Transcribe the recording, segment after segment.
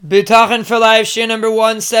Bitachon for Life, Shir number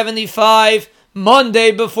 175, Monday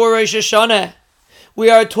before Rosh Hashanah. We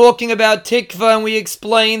are talking about tikva, and we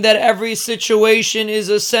explained that every situation is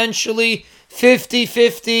essentially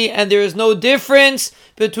 50-50, and there is no difference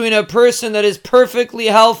between a person that is perfectly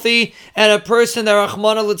healthy and a person that,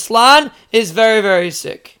 Rachmana litzlan, is very, very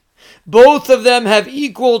sick. Both of them have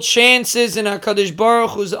equal chances in HaKadosh Baruch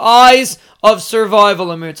Hu's eyes of survival,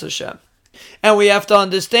 Amir Hashem. And we have to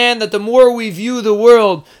understand that the more we view the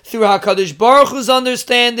world through HaKadosh Baruch Hu's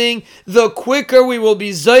understanding, the quicker we will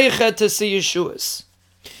be Zocheh to see Yeshuas.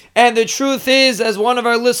 And the truth is, as one of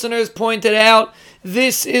our listeners pointed out,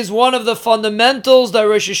 this is one of the fundamentals that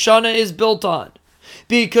Rosh Hashanah is built on.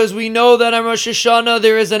 Because we know that on Rosh Hashanah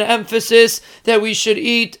there is an emphasis that we should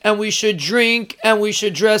eat and we should drink and we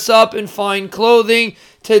should dress up in fine clothing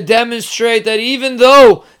to demonstrate that even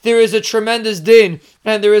though there is a tremendous din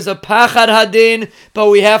and there is a pachad hadin, but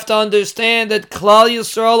we have to understand that Klal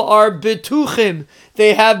Yisrael are betuchim.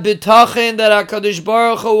 They have bitachin that HaKadosh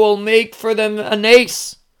Baruch Hu will make for them a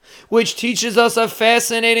nes, which teaches us a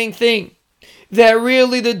fascinating thing. That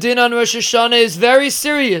really the din on Rosh Hashanah is very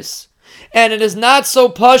serious. And it is not so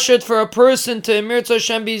pashut for a person to Emir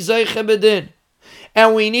Hashem be Zocheh b'din.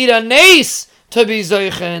 And we need a nes to be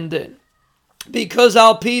Zocheh in din. Because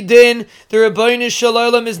al pi din, the Rebbeinu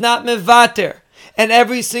Shalom is not mevater. And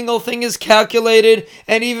every single thing is calculated,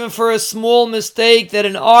 and even for a small mistake that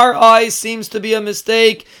in our eyes seems to be a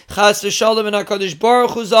mistake, Chas v'shalom in HaKadosh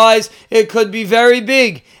Baruch Hu's eyes, it could be very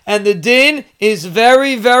big. And the din is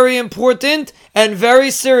very, very important and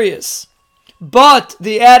very serious. But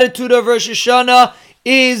the attitude of Rosh Hashanah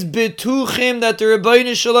is betuchim that the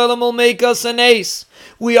Rebbeinu Shalom will make us an ace.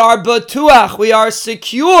 We are betuach, we are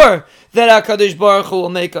secure that HaKadosh Baruch Hu will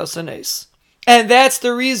make us an ace. And that's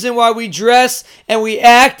the reason why we dress and we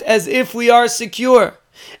act as if we are secure.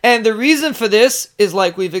 And the reason for this is,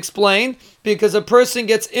 like we've explained, because a person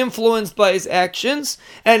gets influenced by his actions,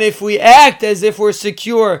 and if we act as if we're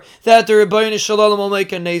secure that the Rebbeinu Shalom will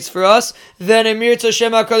make a nes for us, then Emir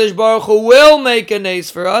Hashem HaKadosh Baruch Hu will make a nes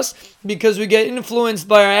for us, because we get influenced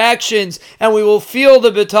by our actions, and we will feel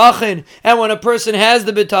the bitachon, and when a person has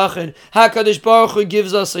the bitachon, HaKadosh Baruch Hu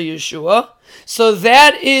gives us a Yeshua. So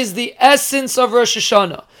that is the essence of Rosh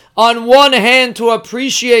Hashanah. On one hand, to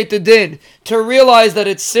appreciate the din, to realize that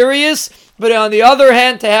it's serious, but on the other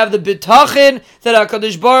hand, to have the bitachon that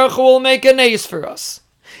HaKadosh Baruch Hu will make a nes for us.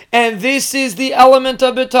 And this is the element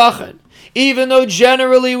of bitachon. Even though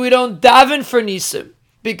generally we don't daven for nisim,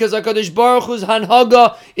 because HaKadosh Baruch Hu's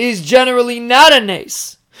hanhaga is generally not a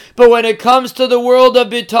nes. But when it comes to the world of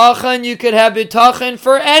bitachon, you could have bitachon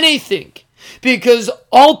for anything. Because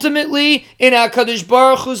ultimately, in HaKadosh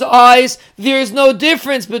Baruch Hu's eyes, there is no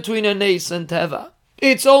difference between a nes and teva.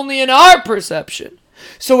 It's only in our perception.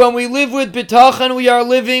 So when we live with bitachon, we are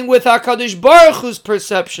living with HaKadosh Baruch Hu's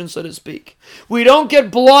perception, so to speak. We don't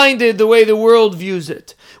get blinded the way the world views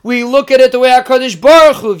it. We look at it the way HaKadosh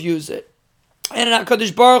Baruch Hu views it. And in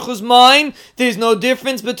HaKadosh Baruch Hu's mind, there's no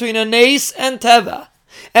difference between a nes and teva.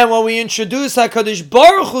 And when we introduce HaKadosh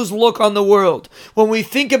Baruch Hu's look on the world, when we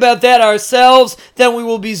think about that ourselves, then we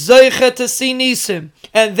will be Zocheh to see nisim.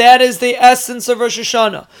 And that is the essence of Rosh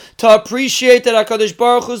Hashanah. To appreciate that HaKadosh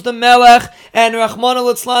Baruch Hu's the Melech, and Rachmana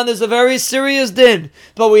litzlan is a very serious din.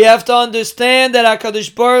 But we have to understand that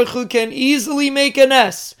HaKadosh Baruch Hu can easily make a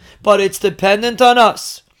nes. But it's dependent on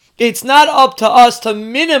us. It's not up to us to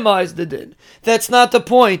minimize the din. That's not the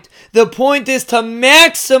point. The point is to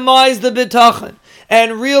maximize the bitachon.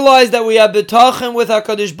 And realize that we have bitachon with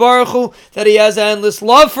HaKadosh Baruch Hu, that He has endless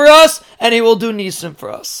love for us, and He will do nisim for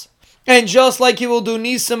us. And just like He will do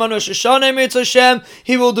nisim on Rosh Hashanah, Emir Hashem,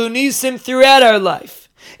 He will do nisim throughout our life.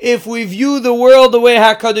 If we view the world the way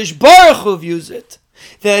HaKadosh Baruch Hu views it,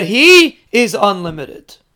 that He is unlimited.